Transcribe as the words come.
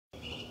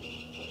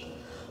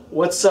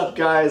What's up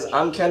guys,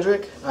 I'm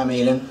Kendrick. I'm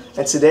Aiden.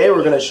 And today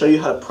we're going to show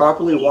you how to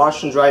properly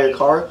wash and dry your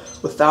car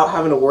without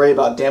having to worry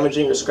about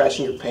damaging or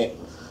scratching your paint.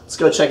 Let's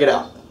go check it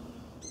out.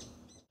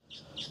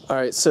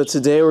 Alright, so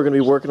today we're going to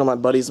be working on my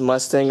buddy's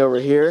Mustang over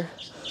here.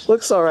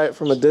 Looks alright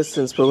from a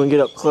distance, but when we get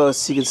up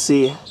close you can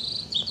see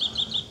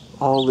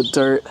all the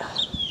dirt.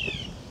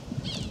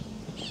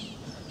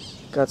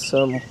 Got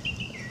some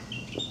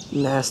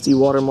nasty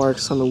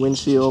watermarks on the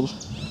windshield.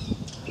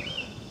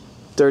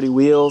 Dirty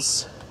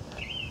wheels.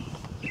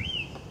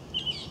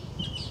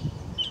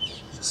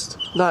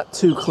 Not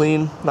too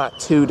clean, not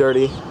too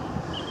dirty.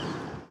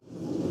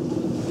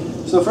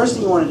 So the first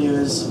thing you want to do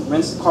is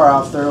rinse the car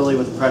off thoroughly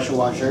with a pressure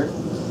washer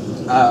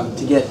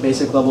to get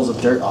basic levels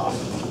of dirt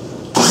off.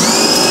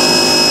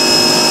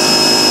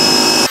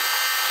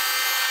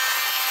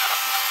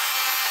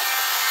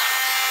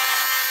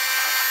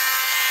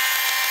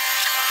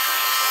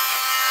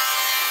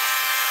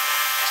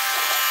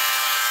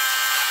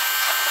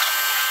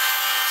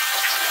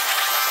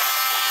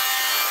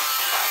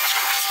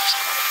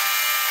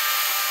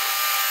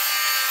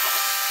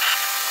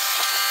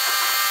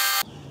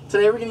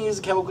 Today we're going to use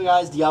the Chemical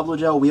Guys Diablo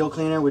Gel Wheel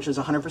Cleaner, which is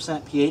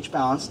 100% pH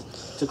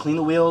balanced, to clean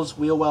the wheels,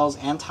 wheel wells,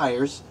 and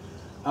tires.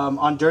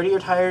 On dirtier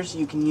tires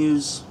you can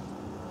use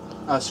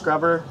a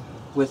scrubber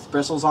with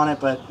bristles on it,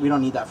 but we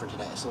don't need that for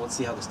today, so let's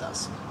see how this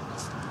does.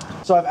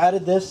 So I've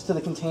added this to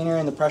the container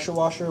in the pressure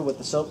washer with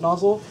the soap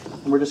nozzle,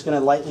 and we're just going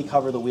to lightly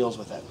cover the wheels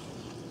with it.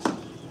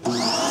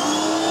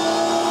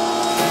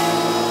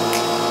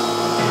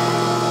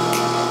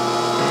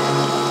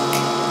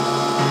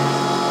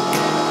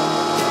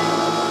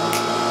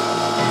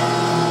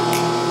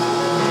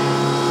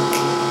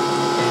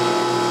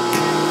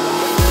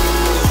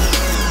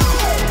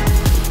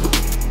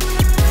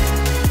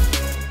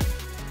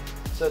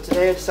 So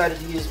today I decided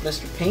to use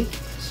Mr. Pink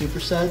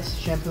Super SUDS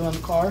shampoo on the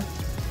car,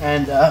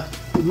 and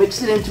we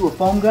mixed it into a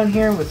foam gun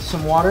here with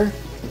some water.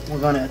 We're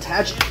going to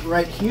attach it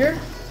right here,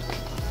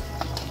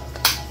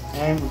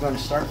 and we're going to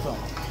start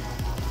foaming.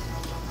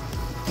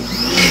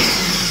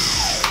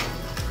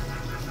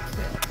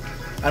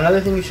 Another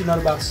thing you should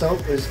note about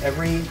soap is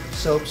every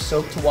soap's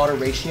soap to water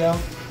ratio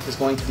is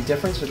going to be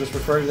different, so just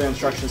refer to their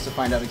instructions to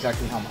find out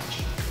exactly how much.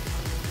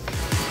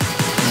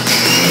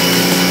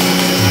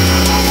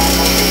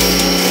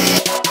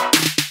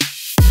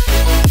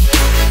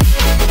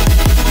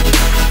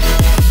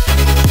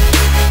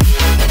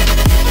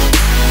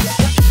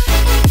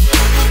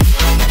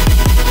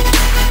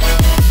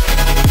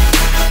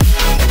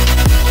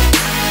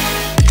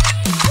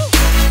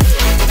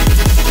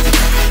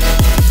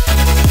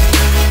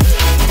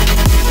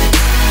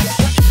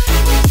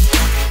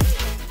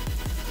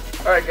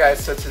 Alright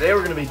guys, so today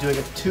we're going to be doing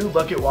a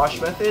 2-bucket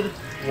wash method,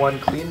 1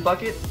 clean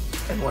bucket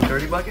and 1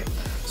 dirty bucket.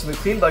 So in the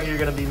clean bucket you're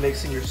going to be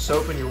mixing your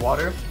soap and your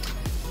water,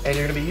 and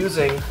you're going to be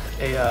using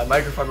a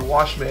microfiber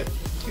wash mitt.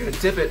 You're going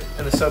to dip it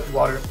in the soapy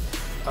water,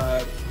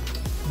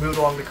 move it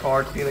along the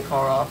car, clean the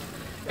car off,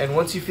 and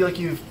once you feel like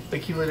you've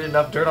accumulated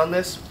enough dirt on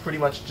this, pretty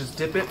much just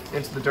dip it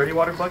into the dirty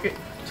water bucket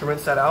to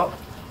rinse that out.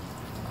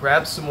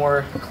 Grab some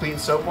more clean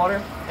soap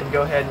water and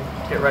go ahead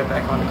and get right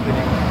back on to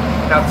cleaning.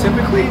 Now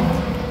typically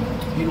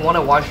you'd want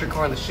to wash your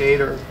car in the shade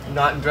or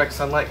not in direct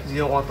sunlight because you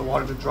don't want the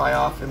water to dry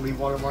off and leave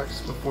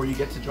watermarks before you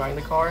get to drying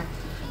the car.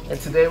 And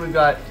today we've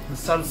got the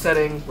sun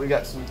setting, we've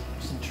got some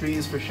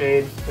trees for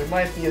shade. There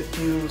might be a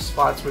few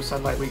spots where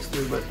sunlight leaks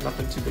through, but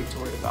nothing too big to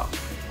worry about.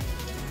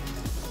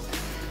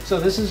 So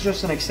this is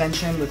just an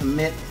extension with a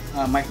mitt,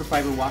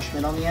 microfiber wash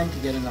mitt on the end to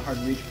get in the hard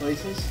to reach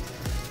places.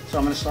 So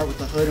I'm going to start with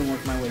the hood and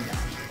work my way down.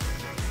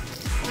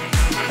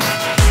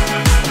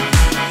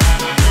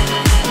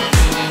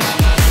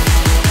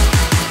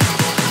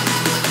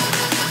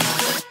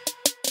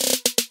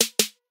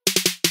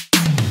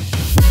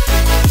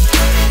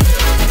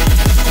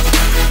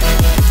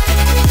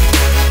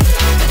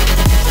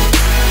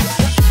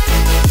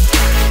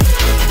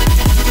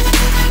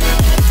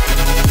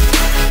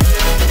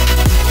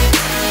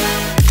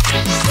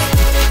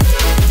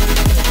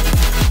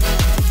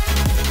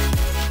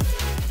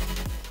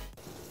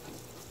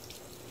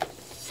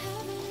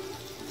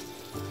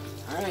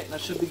 Alright,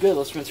 that should be good.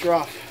 Let's rinse her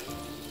off.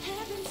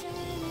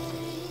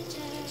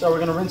 So we're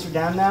going to rinse her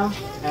down now,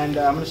 and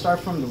I'm going to start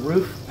from the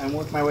roof and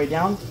work my way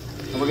down.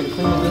 And we're going to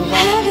clean the wheels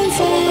off.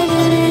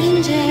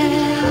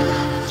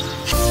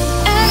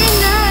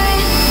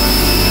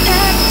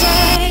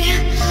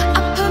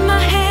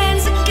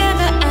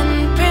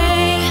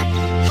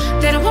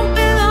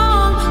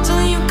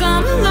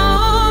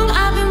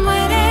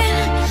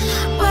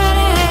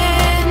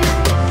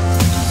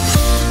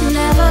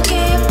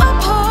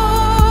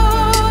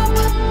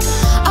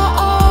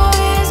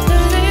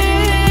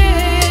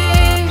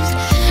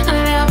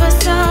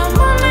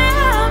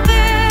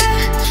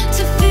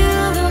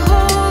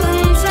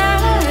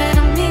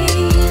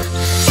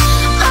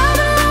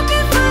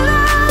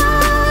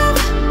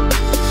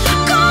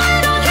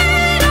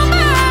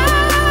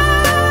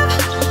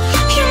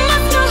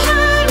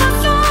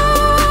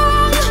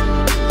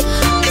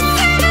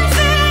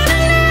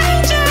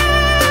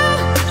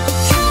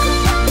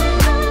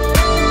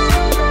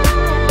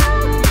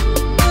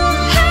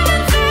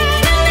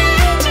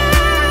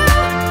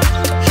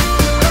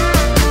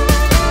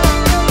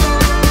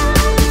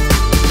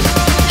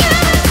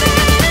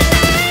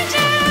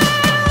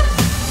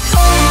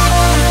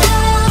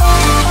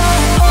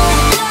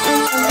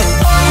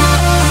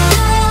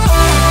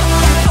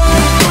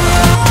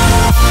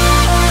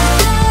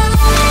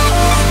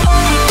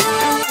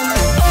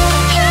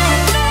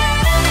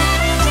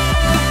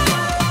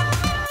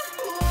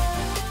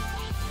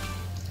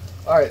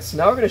 Alright, so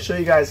now we're going to show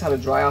you guys how to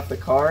dry off the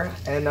car,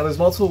 and now there's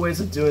multiple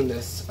ways of doing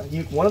this.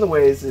 One of the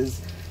ways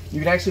is you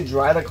can actually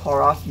dry the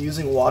car off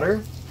using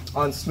water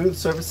on smooth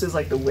surfaces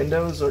like the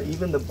windows or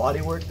even the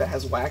bodywork that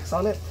has wax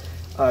on it.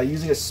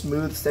 Using a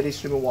smooth, steady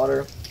stream of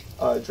water,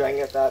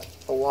 dragging at that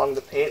along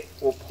the paint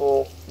will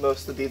pull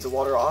most of the beads of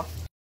water off.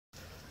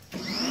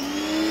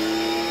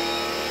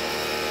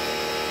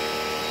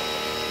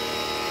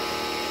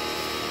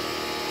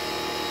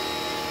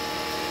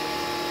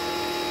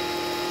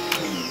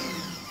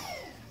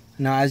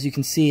 Now, as you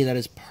can see, that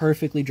is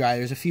perfectly dry.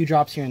 There's a few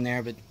drops here and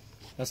there, but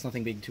that's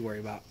nothing big to worry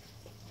about.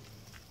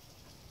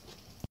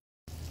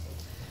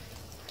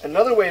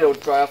 Another way to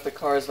dry off the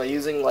car is by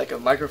using like a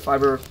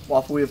microfiber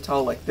waffle weave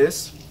towel like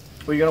this.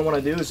 What you're going to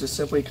want to do is just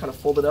simply kind of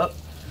fold it up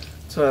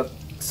to a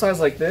size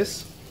like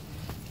this,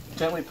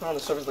 gently put it on the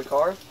surface of the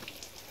car,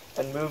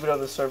 and move it on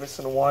the surface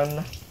in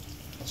one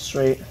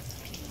straight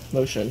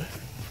motion.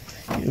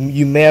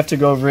 You may have to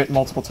go over it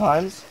multiple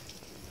times,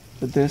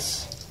 but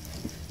this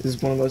is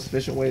one of the most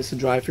efficient ways to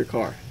dry off your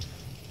car.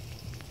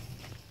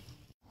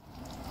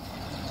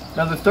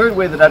 Now the third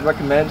way that I'd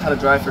recommend how to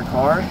dry off your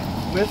car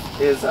with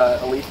is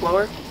a leaf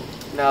blower.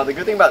 Now the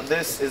good thing about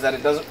this is that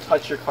it doesn't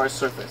touch your car's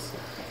surface.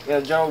 You know,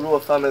 the general rule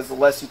of thumb is the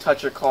less you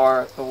touch your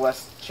car, the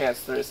less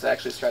chance there is to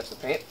actually scratch the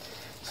paint.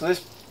 So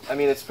this, I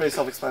mean, it's pretty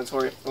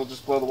self-explanatory. It'll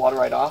just blow the water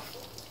right off.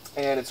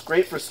 And it's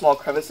great for small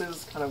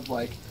crevices, kind of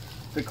like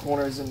the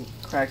corners and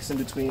cracks in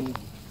between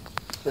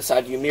the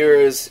side view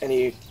mirrors,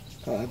 any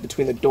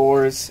between the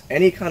doors,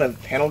 any kind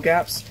of panel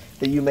gaps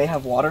that you may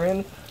have water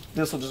in.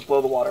 This will just blow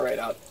the water right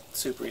out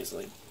super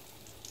easily.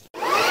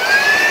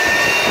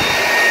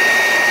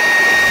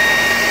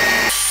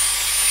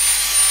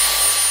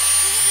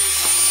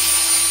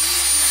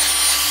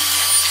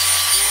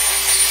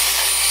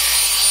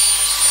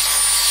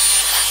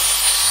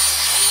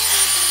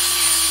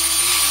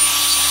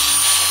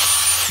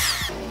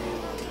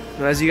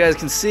 And as you guys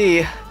can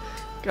see,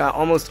 got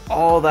almost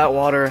all that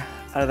water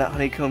out of that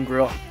honeycomb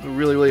grill. A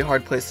really, really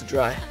hard place to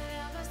dry.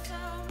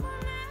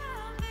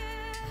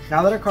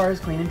 Now that our car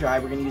is clean and dry,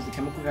 we're going to use the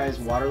Chemical Guys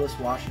waterless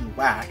wash and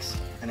wax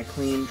and a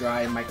clean,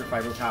 dry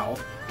microfiber towel.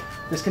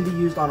 This can be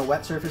used on a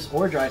wet surface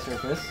or a dry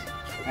surface,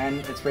 and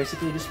it's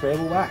basically just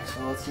sprayable wax.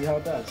 So let's see how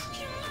it does.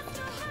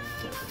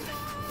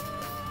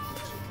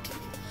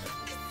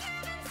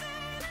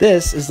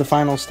 This is the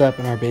final step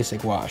in our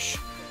basic wash.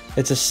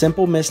 It's a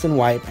simple mist and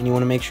wipe, and you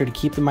want to make sure to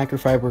keep the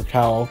microfiber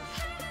towel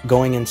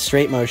going in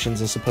straight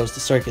motions as opposed to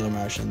circular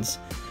motions.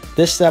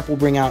 This step will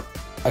bring out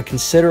a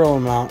considerable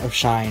amount of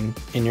shine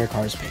in your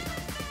car's paint.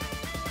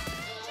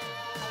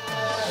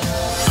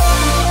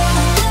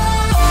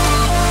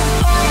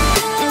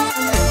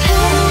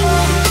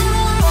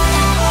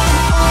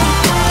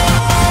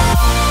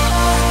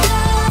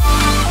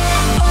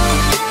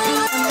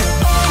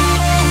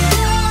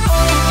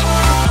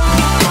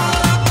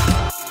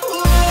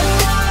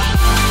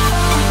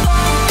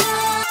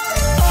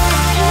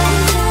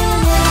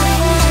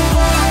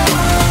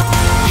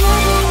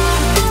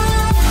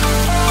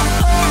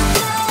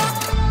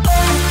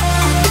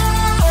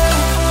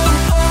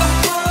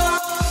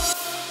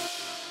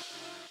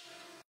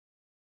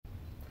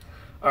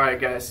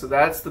 Alright guys, so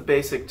that's the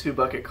basic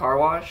 2-bucket car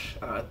wash.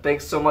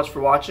 Thanks so much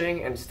for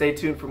watching, and stay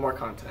tuned for more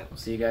content. We'll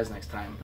see you guys next time.